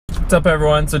What's up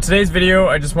everyone? So today's video,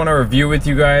 I just want to review with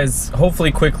you guys, hopefully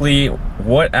quickly,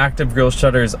 what active grille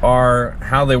shutters are,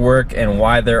 how they work, and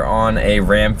why they're on a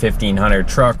Ram 1500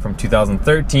 truck from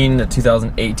 2013 to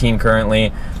 2018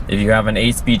 currently. If you have an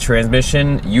 8-speed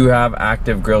transmission, you have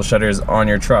active grille shutters on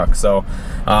your truck. So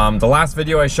the last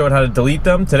video I showed how to delete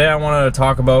them. Today I wanted to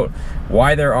talk about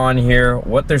why they're on here,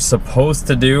 what they're supposed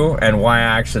to do, and why I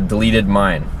actually deleted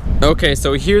mine. Okay,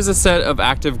 so here's a set of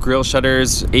active grille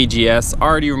shutters, AGS,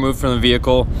 already removed from the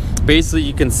vehicle. Basically,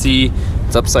 you can see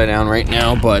it's upside down right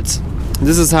now, but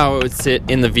this is how it would sit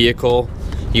in the vehicle.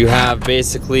 You have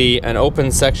basically an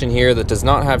open section here that does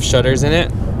not have shutters in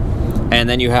it, and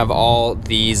then you have all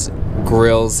these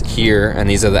grills here, and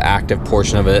these are the active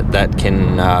portion of it that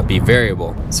can be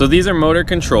variable. So these are motor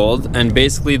controlled, and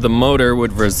basically the motor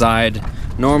would reside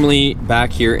normally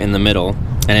back here in the middle,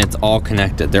 and it's all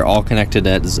connected. They're all connected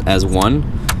as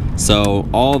one. So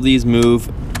all of these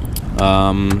move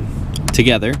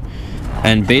together,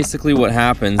 and basically what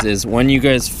happens is when you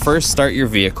guys first start your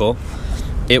vehicle,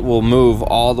 it will move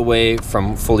all the way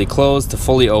from fully closed to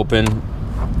fully open,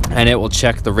 and it will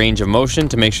check the range of motion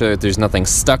to make sure that there's nothing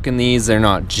stuck in these. They're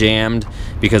not jammed,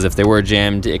 because if they were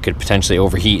jammed, it could potentially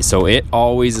overheat. So it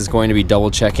always is going to be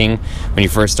double checking when you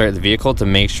first start the vehicle to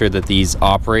make sure that these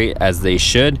operate as they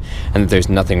should and that there's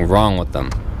nothing wrong with them.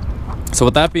 So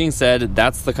with that being said,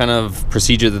 that's the kind of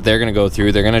procedure that they're going to go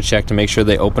through. They're going to check to make sure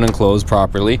they open and close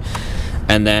properly.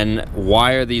 And then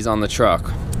why are these on the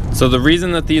truck? So the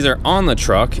reason that these are on the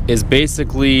truck is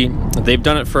basically they've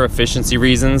done it for efficiency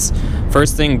reasons.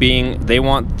 First thing being, they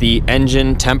want the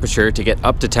engine temperature to get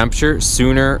up to temperature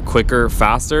sooner, quicker,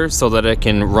 faster, so that it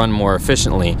can run more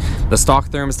efficiently. The stock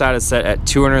thermostat is set at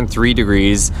 203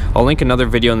 degrees. I'll link another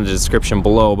video in the description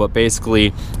below, but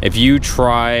basically if you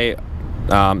try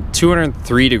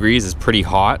 203 degrees is pretty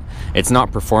hot. It's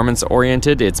not performance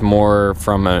oriented, it's more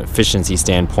from an efficiency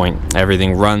standpoint.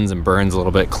 Everything runs and burns a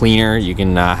little bit cleaner. You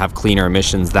can have cleaner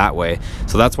emissions that way.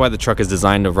 So that's why the truck is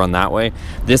designed to run that way.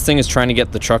 This thing is trying to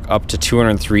get the truck up to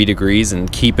 203 degrees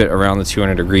and keep it around the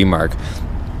 200 degree mark.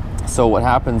 So what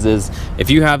happens is, if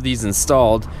you have these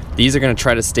installed, these are going to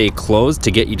try to stay closed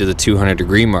to get you to the 200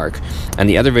 degree mark. And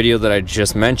the other video that I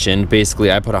just mentioned,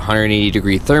 basically I put a 180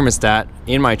 degree thermostat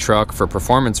in my truck for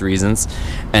performance reasons,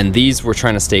 and these were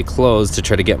trying to stay closed to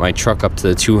try to get my truck up to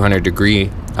the 200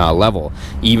 degree level.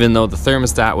 Even though the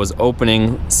thermostat was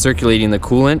opening, circulating the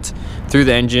coolant through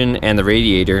the engine and the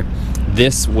radiator,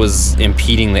 this was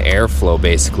impeding the airflow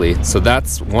basically. So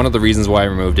that's one of the reasons why I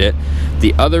removed it.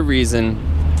 The other reason,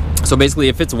 so basically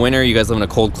if it's winter, you guys live in a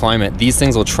cold climate, these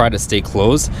things will try to stay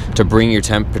closed to bring your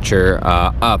temperature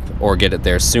up or get it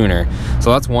there sooner.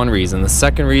 So that's one reason. The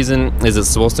second reason is it's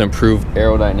supposed to improve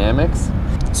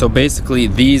aerodynamics. So basically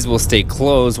these will stay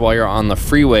closed while you're on the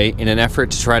freeway in an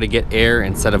effort to try to get air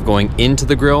instead of going into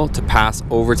the grill to pass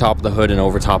over top of the hood and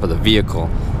over top of the vehicle.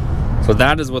 So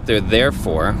that is what they're there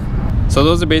for. So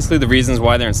those are basically the reasons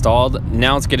why they're installed.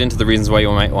 Now let's get into the reasons why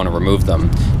you might want to remove them.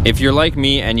 If you're like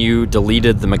me and you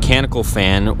deleted the mechanical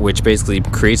fan, which basically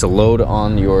creates a load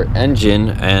on your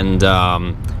engine and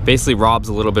basically robs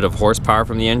a little bit of horsepower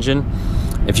from the engine,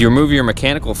 if you remove your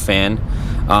mechanical fan,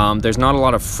 there's not a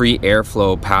lot of free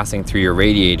airflow passing through your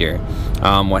radiator.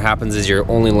 What happens is you're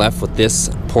only left with this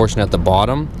portion at the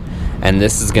bottom, and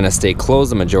this is going to stay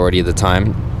closed the majority of the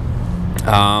time.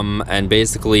 And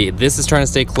basically this is trying to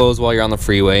stay closed while you're on the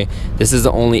freeway. This is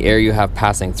the only air you have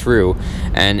passing through,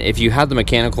 and if you have the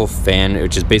mechanical fan,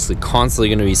 which is basically constantly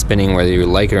going to be spinning whether you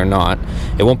like it or not,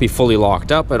 it won't be fully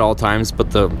locked up at all times,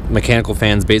 but the mechanical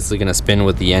fan is basically going to spin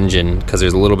with the engine because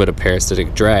there's a little bit of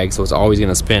parasitic drag, so it's always going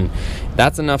to spin.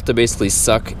 That's enough to basically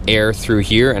suck air through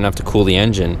here, enough to cool the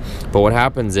engine. But what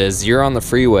happens is you're on the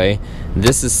freeway,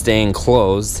 this is staying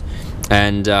closed,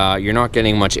 and you're not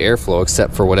getting much airflow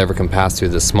except for whatever can pass through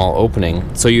this small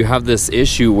opening. So you have this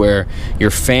issue where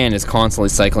your fan is constantly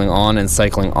cycling on and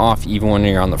cycling off even when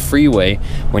you're on the freeway,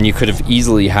 when you could have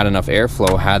easily had enough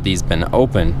airflow had these been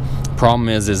open. Problem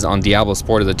is on Diablo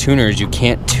Sport or the tuners, you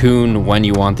can't tune when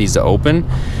you want these to open.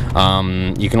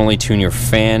 You can only tune your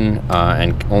fan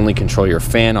and only control your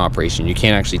fan operation. You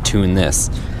can't actually tune this.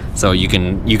 So you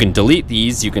can delete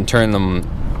these, you can turn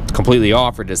them completely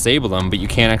off or disable them, but you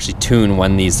can't actually tune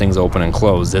when these things open and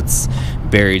close. It's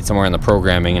buried somewhere in the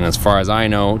programming, and as far as I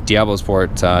know, Diablo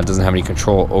Sport doesn't have any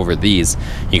control over these.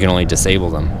 You can only disable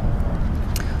them.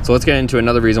 So let's get into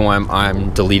another reason why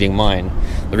I'm deleting mine.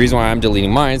 The reason why I'm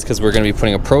deleting mine is because we're going to be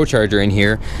putting a Pro Charger in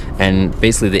here, and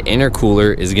basically the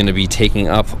intercooler is going to be taking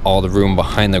up all the room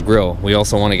behind the grill. We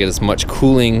also want to get as much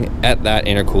cooling at that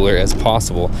intercooler as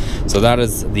possible. So that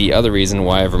is the other reason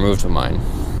why I've removed mine.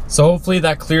 So hopefully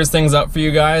that clears things up for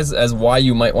you guys as why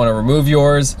you might want to remove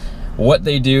yours, what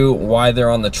they do, why they're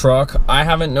on the truck. I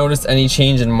haven't noticed any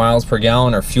change in miles per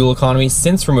gallon or fuel economy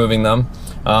since removing them,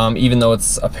 even though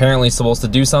it's apparently supposed to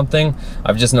do something.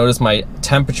 I've just noticed my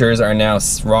temperatures are now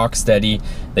rock steady.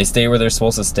 They stay where they're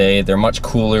supposed to stay. They're much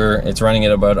cooler. It's running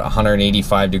at about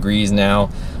 185 degrees now.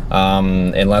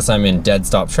 Unless I'm in dead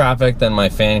stop traffic, then my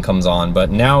fan comes on, but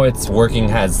now it's working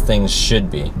as things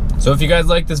should be. So if you guys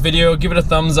like this video, give it a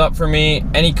thumbs up for me.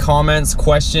 Any comments,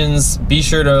 questions, be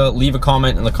sure to leave a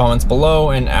comment in the comments below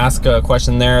and ask a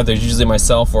question there. There's usually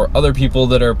myself or other people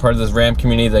that are part of this Ram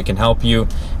community that can help you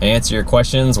and answer your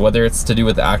questions, whether it's to do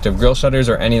with the active grill shutters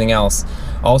or anything else.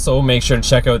 Also, make sure to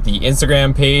check out the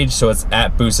Instagram page, so it's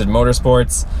at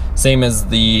BoostedMotorsports, same as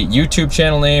the YouTube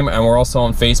channel name, and we're also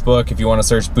on Facebook. If you want to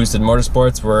search Boosted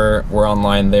Motorsports, we're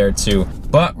online there too.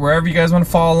 But wherever you guys want to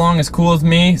follow along is cool with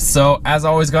me. So as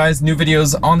always guys, new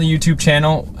videos on the YouTube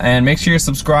channel, and make sure you're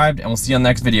subscribed, and we'll see you on the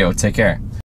next video. Take care.